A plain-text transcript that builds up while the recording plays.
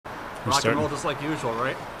Rock and roll just like usual,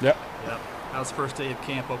 right? Yep. Yep. How's first day of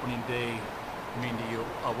camp, opening day, mean to you?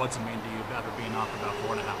 What's it mean to you after being off for about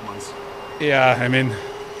 4.5 months? Yeah, I mean,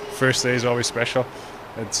 first day is always special.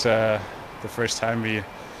 It's the first time we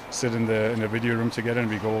sit in the video room together and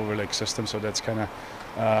we go over like systems, so that's kind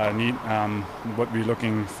of neat. What we're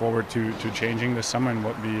looking forward to changing this summer, and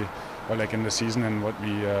what we are like in the season, and what we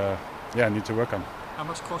need to work on. How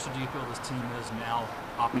much closer do you feel this team is now,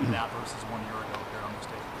 opting out versus 1 year ago here on this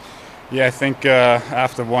stage? Yeah, I think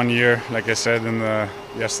after 1 year, like I said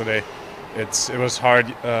yesterday, it was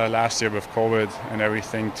hard last year with COVID and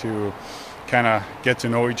everything to kind of get to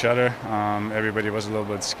know each other. Everybody was a little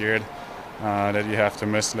bit scared that you have to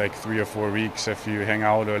miss like 3 or 4 weeks if you hang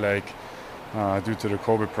out, or like due to the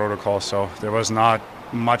COVID protocol. So there was not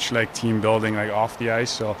much like team building like off the ice.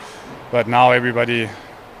 So, but now everybody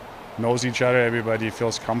knows each other, everybody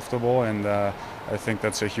feels comfortable, and I think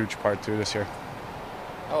that's a huge part too this year.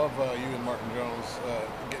 How have you and Martin Jones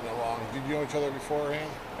getting along? Did you know each other beforehand?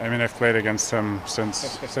 I mean, I've played against him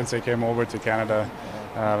since I came over to Canada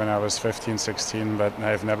when I was 15, 16, but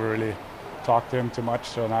I've never really talked to him too much.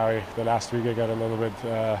 So now the last week I got a little bit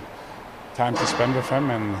time to spend with him,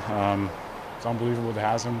 and it's unbelievable to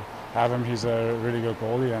have him. He's a really good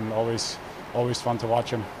goalie, and always fun to watch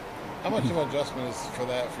him. How much of an adjustment is for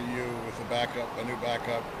you with a new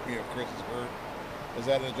backup? You know, Chris is hurt. Is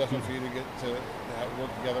that an adjustment for you to get to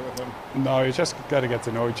work together with him? No, you just got to get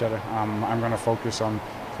to know each other. I'm going to focus on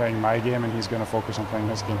playing my game, and he's going to focus on playing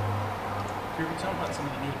his game. Can you talk about some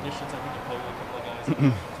of the new additions? I think you played with a couple of guys,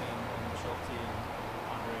 like Schultz and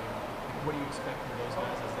Andre. What do you expect from those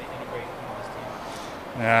guys as they integrate into this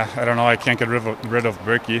team? Yeah, I don't know. I can't get rid of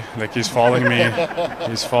Berkey. Like, he's following me.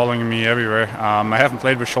 He's following me everywhere. I haven't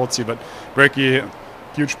played with Schultz, but Berkey,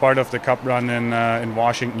 huge part of the Cup run in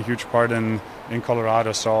Washington, huge part in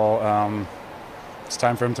Colorado. So it's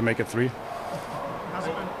time for him to make it 3. How's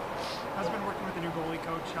it been working with the new goalie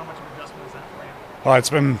coach? How much of an adjustment is that for you? Oh, it's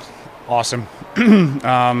been awesome.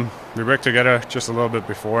 We worked together just a little bit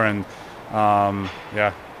before, and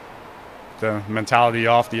the mentality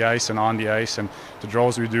off the ice and on the ice, and the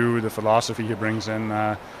drills we do, the philosophy he brings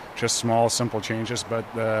in, just small, simple changes, but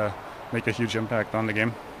make a huge impact on the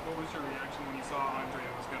game. What was your reaction when you saw Andre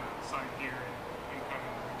was going to sign here and come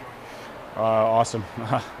and join you? Awesome.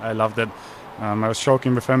 I loved it. I was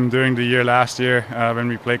joking with him during the year last year when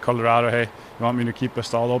we played Colorado. Hey, you want me to keep a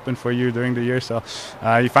stall open for you during the year? So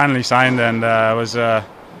he finally signed, and it was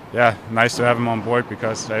nice to have him on board,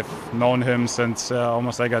 because I've known him since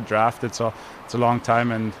almost I got drafted. So it's a long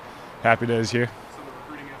time, and happy that he's here. So the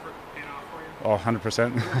recruiting effort paid off for you? Oh,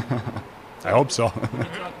 100%. I hope so. When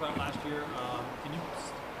you talked about last year, did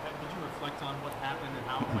you reflect on what happened and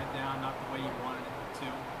how it went down, not the way you wanted it to?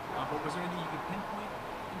 But was there anything you could pinpoint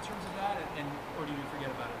in terms of that, or do you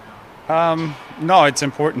forget about it now? No, it's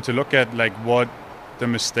important to look at like what the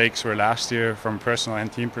mistakes were last year from personal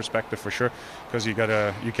and team perspective, for sure, because you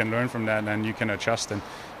can learn from that and you can adjust. And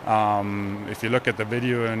if you look at the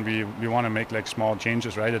video, and we want to make like small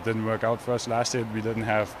changes, right? It didn't work out for us last year. We didn't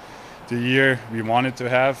have the year we wanted to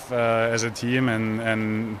have as a team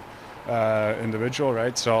and individual,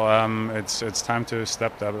 right? So it's time to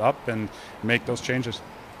step that up and make those changes.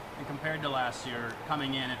 And compared to last year,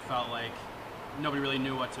 coming in, it felt like nobody really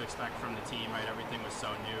knew what to expect from the team, right? Everything was so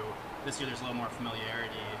new. This year there's a little more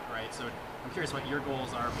familiarity, right? So I'm curious what your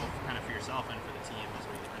goals are, both kind of for yourself and for the team as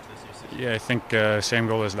we enter this new season. Yeah, I think same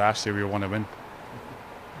goal as last year. We want to win.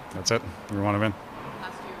 That's it. We want to win.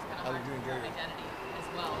 Last year was kind of hard to build identity as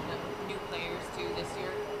well. The new players too this year.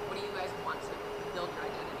 What do you guys want to build your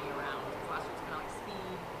identity around? Last year was kind of like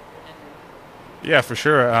speed and. Yeah, for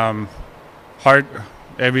sure. Hard.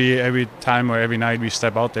 Every time or every night we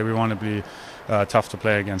step out there, we want to be tough to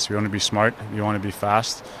play against. We want to be smart. We want to be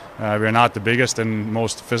fast. We're not the biggest and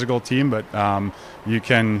most physical team, but you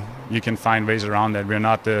can find ways around that. We're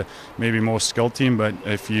not the maybe most skilled team, but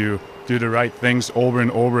if you do the right things over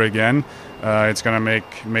and over again, it's going to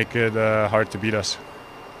make it hard to beat us.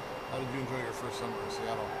 How did you enjoy your first summer in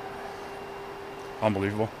Seattle?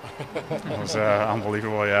 Unbelievable. It was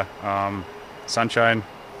unbelievable, yeah. Sunshine,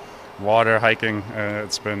 water, hiking,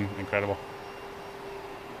 it's been incredible.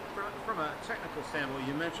 From a technical standpoint,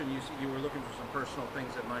 you mentioned you were looking for some personal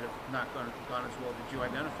things that might have not gone as well. Did you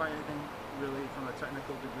identify anything really from a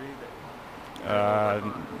technical degree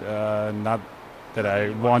that? Not that I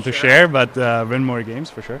want to share, but win more games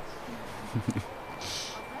for sure.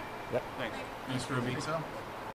 Thanks. Thanks for a week, so.